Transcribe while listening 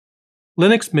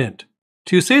Linux Mint.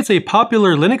 To say it's a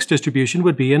popular Linux distribution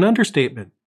would be an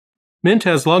understatement. Mint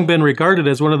has long been regarded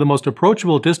as one of the most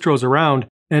approachable distros around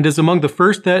and is among the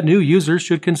first that new users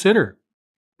should consider.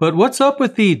 But what's up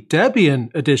with the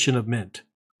Debian edition of Mint?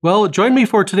 Well, join me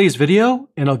for today's video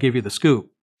and I'll give you the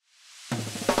scoop.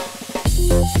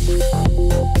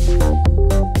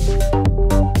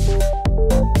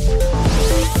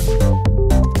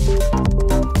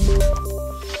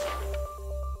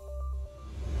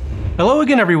 Hello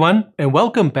again everyone, and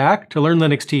welcome back to Learn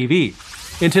Linux TV.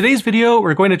 In today's video,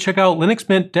 we're going to check out Linux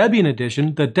Mint Debian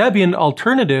Edition, the Debian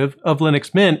alternative of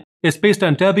Linux Mint. It's based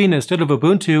on Debian instead of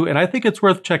Ubuntu, and I think it's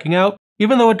worth checking out,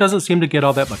 even though it doesn't seem to get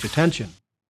all that much attention.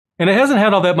 And it hasn't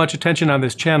had all that much attention on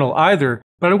this channel either,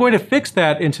 but I'm going to fix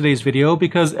that in today's video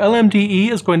because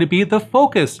LMDE is going to be the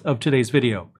focus of today's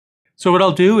video. So what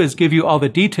I'll do is give you all the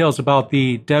details about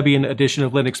the Debian edition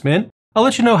of Linux Mint. I'll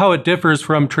let you know how it differs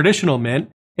from traditional Mint,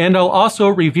 and I'll also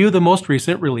review the most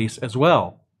recent release as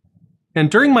well. And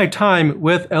during my time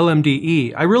with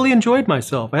LMDE, I really enjoyed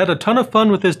myself. I had a ton of fun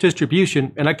with this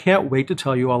distribution, and I can't wait to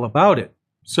tell you all about it.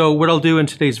 So what I'll do in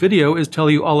today's video is tell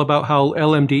you all about how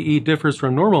LMDE differs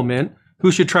from normal Mint,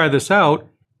 who should try this out,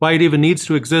 why it even needs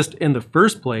to exist in the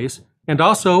first place, and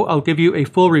also I'll give you a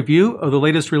full review of the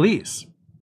latest release.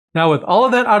 Now with all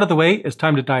of that out of the way, it's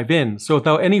time to dive in. So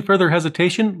without any further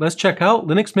hesitation, let's check out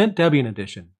Linux Mint Debian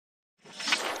Edition.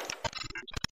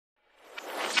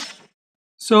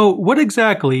 So what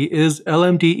exactly is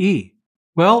LMDE?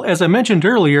 Well, as I mentioned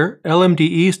earlier,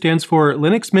 LMDE stands for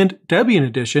Linux Mint Debian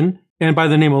Edition, and by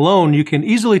the name alone, you can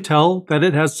easily tell that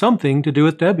it has something to do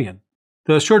with Debian.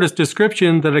 The shortest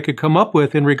description that I could come up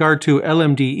with in regard to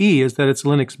LMDE is that it's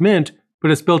Linux Mint,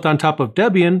 but it's built on top of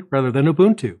Debian rather than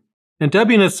Ubuntu. And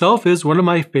Debian itself is one of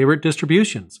my favorite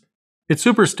distributions. It's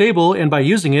super stable, and by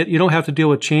using it, you don't have to deal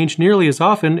with change nearly as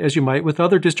often as you might with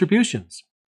other distributions.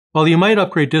 While you might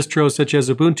upgrade distros such as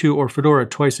Ubuntu or Fedora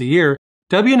twice a year,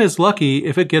 Debian is lucky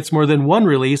if it gets more than one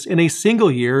release in a single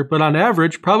year, but on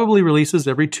average probably releases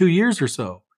every 2 years or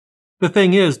so. The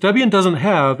thing is, Debian doesn't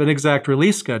have an exact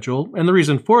release schedule, and the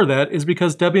reason for that is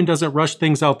because Debian doesn't rush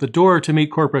things out the door to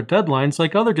meet corporate deadlines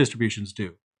like other distributions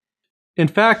do. In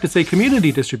fact, it's a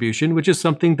community distribution, which is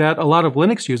something that a lot of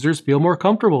Linux users feel more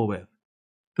comfortable with.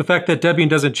 The fact that Debian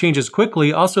doesn't change as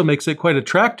quickly also makes it quite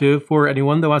attractive for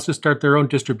anyone that wants to start their own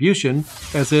distribution,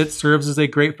 as it serves as a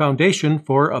great foundation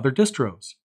for other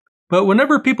distros. But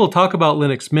whenever people talk about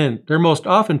Linux Mint, they're most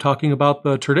often talking about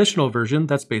the traditional version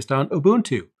that's based on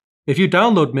Ubuntu. If you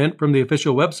download Mint from the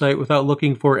official website without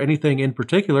looking for anything in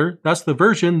particular, that's the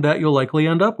version that you'll likely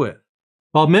end up with.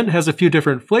 While Mint has a few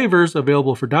different flavors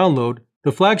available for download,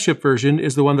 the flagship version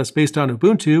is the one that's based on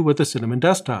Ubuntu with the Cinnamon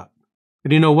desktop.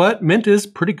 And you know what? Mint is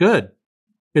pretty good.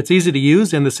 It's easy to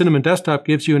use, and the Cinnamon desktop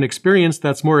gives you an experience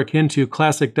that's more akin to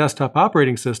classic desktop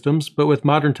operating systems, but with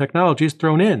modern technologies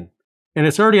thrown in. And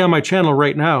it's already on my channel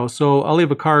right now, so I'll leave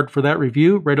a card for that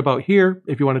review right about here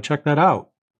if you want to check that out.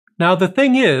 Now the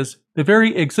thing is, the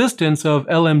very existence of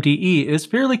LMDE is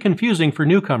fairly confusing for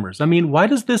newcomers. I mean, why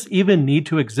does this even need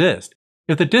to exist?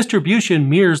 If the distribution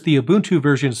mirrors the Ubuntu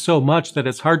version so much that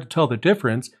it's hard to tell the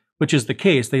difference, which is the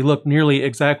case, they look nearly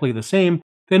exactly the same,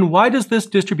 then why does this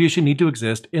distribution need to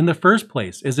exist in the first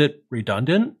place? Is it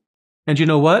redundant? And you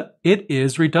know what? It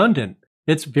is redundant.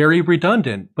 It's very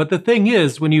redundant. But the thing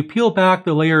is, when you peel back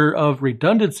the layer of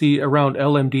redundancy around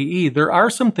LMDE, there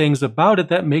are some things about it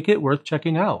that make it worth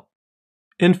checking out.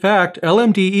 In fact,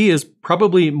 LMDE is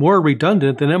probably more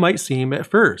redundant than it might seem at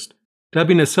first.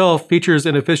 Debian itself features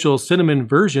an official Cinnamon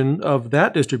version of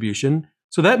that distribution,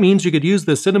 so that means you could use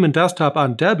the Cinnamon desktop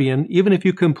on Debian even if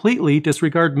you completely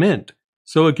disregard Mint.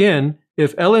 So again,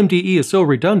 if LMDE is so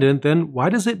redundant, then why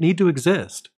does it need to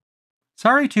exist?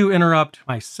 Sorry to interrupt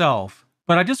myself,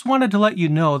 but I just wanted to let you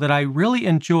know that I really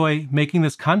enjoy making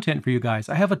this content for you guys.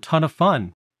 I have a ton of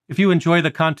fun. If you enjoy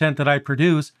the content that I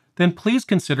produce, then please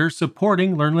consider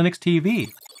supporting Learn Linux TV.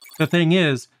 The thing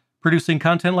is, producing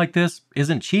content like this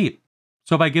isn't cheap.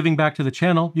 So by giving back to the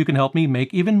channel, you can help me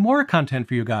make even more content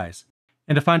for you guys.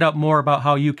 And to find out more about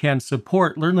how you can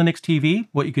support Learn Linux TV,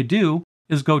 what you could do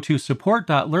is go to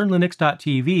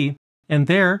support.learnlinux.tv, and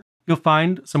there you'll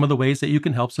find some of the ways that you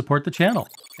can help support the channel.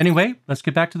 Anyway, let's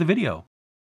get back to the video.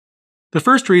 The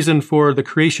first reason for the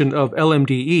creation of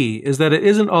LMDE is that it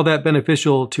isn't all that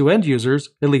beneficial to end users,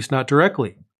 at least not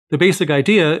directly. The basic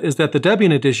idea is that the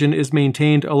Debian edition is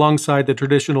maintained alongside the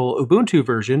traditional Ubuntu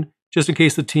version, just in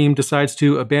case the team decides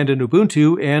to abandon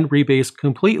Ubuntu and rebase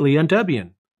completely on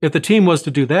Debian. If the team was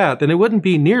to do that, then it wouldn't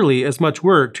be nearly as much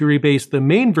work to rebase the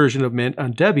main version of Mint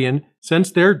on Debian,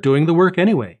 since they're doing the work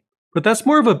anyway. But that's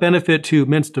more of a benefit to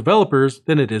Mint's developers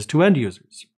than it is to end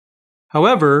users.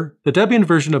 However, the Debian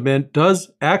version of Mint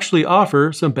does actually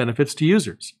offer some benefits to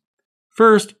users.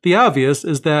 First, the obvious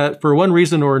is that for one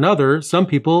reason or another, some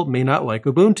people may not like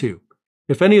Ubuntu.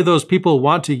 If any of those people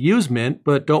want to use Mint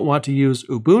but don't want to use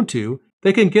Ubuntu,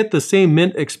 they can get the same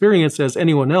Mint experience as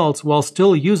anyone else while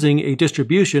still using a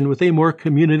distribution with a more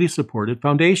community-supported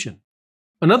foundation.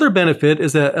 Another benefit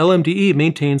is that LMDE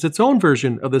maintains its own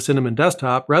version of the Cinnamon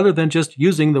desktop rather than just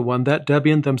using the one that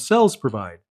Debian themselves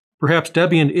provide. Perhaps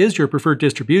Debian is your preferred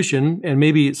distribution, and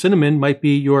maybe Cinnamon might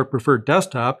be your preferred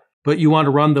desktop, but you want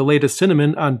to run the latest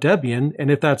Cinnamon on Debian,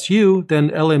 and if that's you, then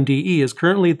LMDE is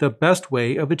currently the best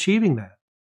way of achieving that.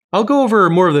 I'll go over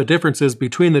more of the differences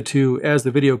between the two as the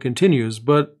video continues,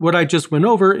 but what I just went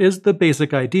over is the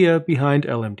basic idea behind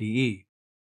LMDE.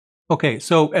 Okay,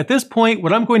 so at this point,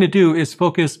 what I'm going to do is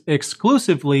focus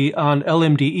exclusively on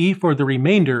LMDE for the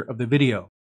remainder of the video.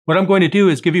 What I'm going to do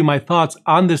is give you my thoughts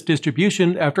on this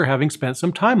distribution after having spent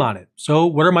some time on it. So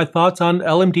what are my thoughts on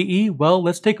LMDE? Well,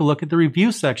 let's take a look at the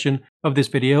review section of this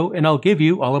video and I'll give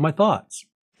you all of my thoughts.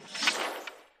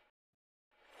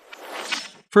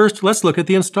 First, let's look at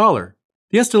the installer.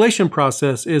 The installation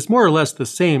process is more or less the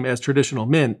same as traditional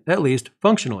Mint, at least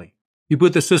functionally. You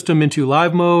boot the system into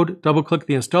live mode, double-click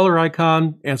the installer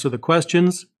icon, answer the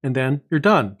questions, and then you're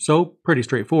done. So pretty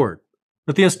straightforward.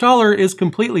 But the installer is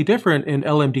completely different in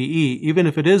LMDE, even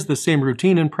if it is the same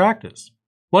routine in practice.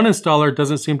 One installer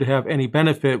doesn't seem to have any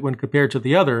benefit when compared to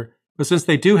the other, but since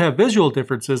they do have visual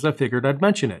differences, I figured I'd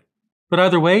mention it. But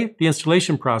either way, the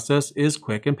installation process is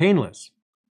quick and painless.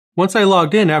 Once I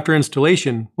logged in after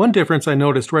installation, one difference I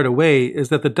noticed right away is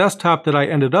that the desktop that I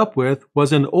ended up with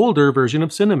was an older version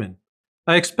of Cinnamon.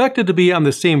 I expected to be on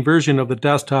the same version of the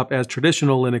desktop as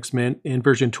traditional Linux Mint in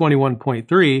version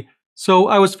 21.3, so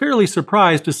I was fairly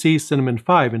surprised to see Cinnamon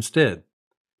 5 instead.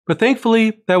 But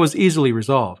thankfully, that was easily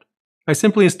resolved. I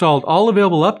simply installed all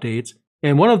available updates,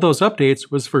 and one of those updates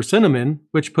was for Cinnamon,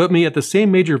 which put me at the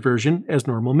same major version as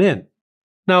normal Mint.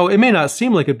 Now, it may not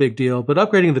seem like a big deal, but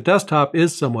upgrading the desktop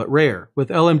is somewhat rare. With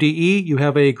LMDE, you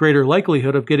have a greater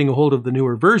likelihood of getting a hold of the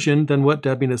newer version than what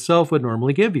Debian itself would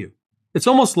normally give you. It's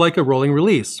almost like a rolling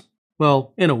release.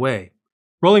 Well, in a way.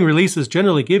 Rolling releases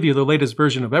generally give you the latest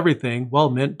version of everything, while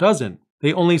Mint doesn't.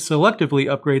 They only selectively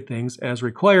upgrade things as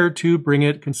required to bring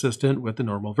it consistent with the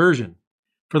normal version.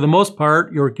 For the most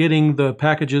part, you're getting the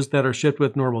packages that are shipped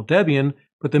with normal Debian,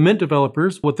 but the Mint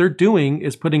developers, what they're doing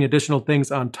is putting additional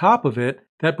things on top of it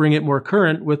that bring it more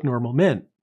current with normal Mint.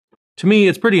 To me,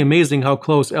 it's pretty amazing how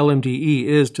close LMDE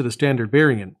is to the standard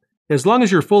variant. As long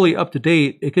as you're fully up to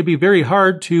date, it can be very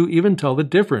hard to even tell the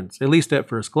difference, at least at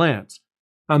first glance.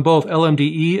 On both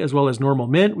LMDE as well as normal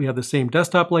Mint, we have the same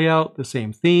desktop layout, the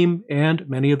same theme, and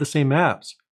many of the same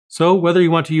apps. So whether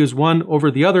you want to use one over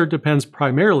the other depends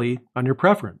primarily on your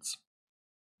preference.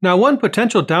 Now, one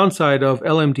potential downside of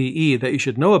LMDE that you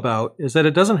should know about is that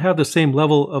it doesn't have the same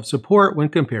level of support when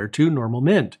compared to normal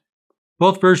Mint.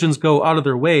 Both versions go out of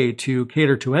their way to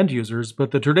cater to end users,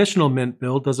 but the traditional Mint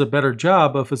build does a better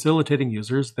job of facilitating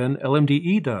users than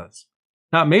LMDE does.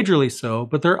 Not majorly so,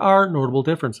 but there are notable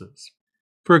differences.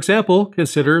 For example,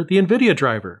 consider the NVIDIA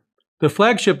driver. The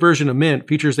flagship version of Mint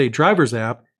features a drivers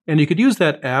app, and you could use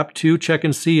that app to check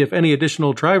and see if any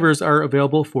additional drivers are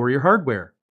available for your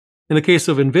hardware. In the case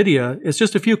of NVIDIA, it's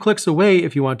just a few clicks away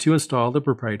if you want to install the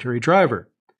proprietary driver.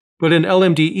 But in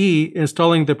LMDE,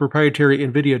 installing the proprietary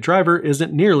NVIDIA driver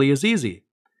isn't nearly as easy.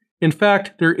 In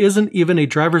fact, there isn't even a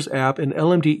drivers app in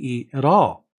LMDE at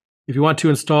all. If you want to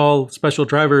install special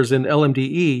drivers in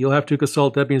LMDE, you'll have to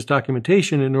consult Debian's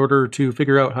documentation in order to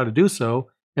figure out how to do so,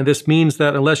 and this means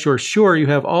that unless you're sure you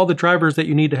have all the drivers that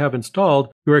you need to have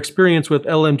installed, your experience with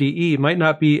LMDE might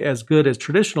not be as good as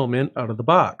traditional Mint out of the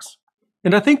box.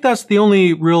 And I think that's the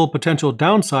only real potential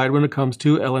downside when it comes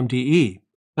to LMDE.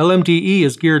 LMDE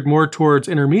is geared more towards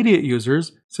intermediate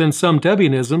users, since some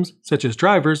Debianisms, such as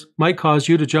drivers, might cause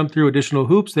you to jump through additional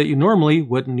hoops that you normally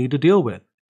wouldn't need to deal with.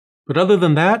 But other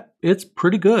than that, it's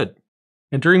pretty good.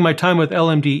 And during my time with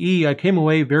LMDE, I came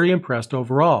away very impressed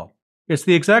overall. It's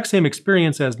the exact same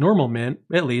experience as normal Mint,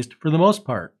 at least for the most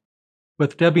part.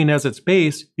 With Debian as its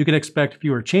base, you can expect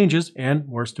fewer changes and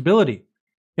more stability.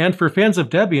 And for fans of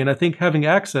Debian, I think having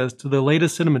access to the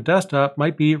latest Cinnamon desktop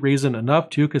might be reason enough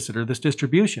to consider this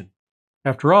distribution.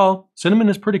 After all, Cinnamon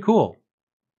is pretty cool.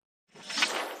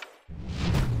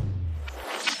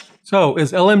 So,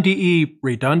 is LMDE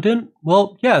redundant?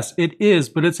 Well, yes, it is,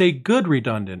 but it's a good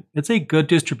redundant. It's a good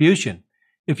distribution.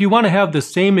 If you want to have the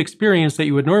same experience that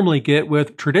you would normally get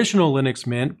with traditional Linux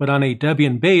Mint, but on a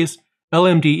Debian base,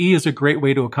 LMDE is a great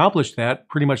way to accomplish that,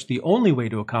 pretty much the only way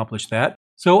to accomplish that.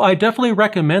 So I definitely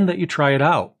recommend that you try it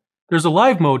out. There's a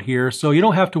live mode here, so you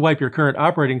don't have to wipe your current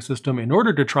operating system in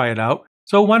order to try it out,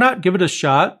 so why not give it a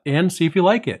shot and see if you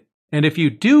like it? And if you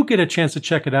do get a chance to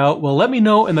check it out, well, let me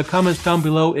know in the comments down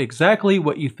below exactly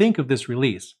what you think of this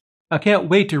release. I can't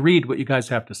wait to read what you guys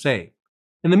have to say.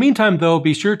 In the meantime, though,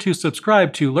 be sure to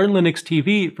subscribe to Learn Linux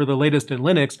TV for the latest in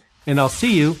Linux, and I'll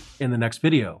see you in the next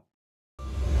video.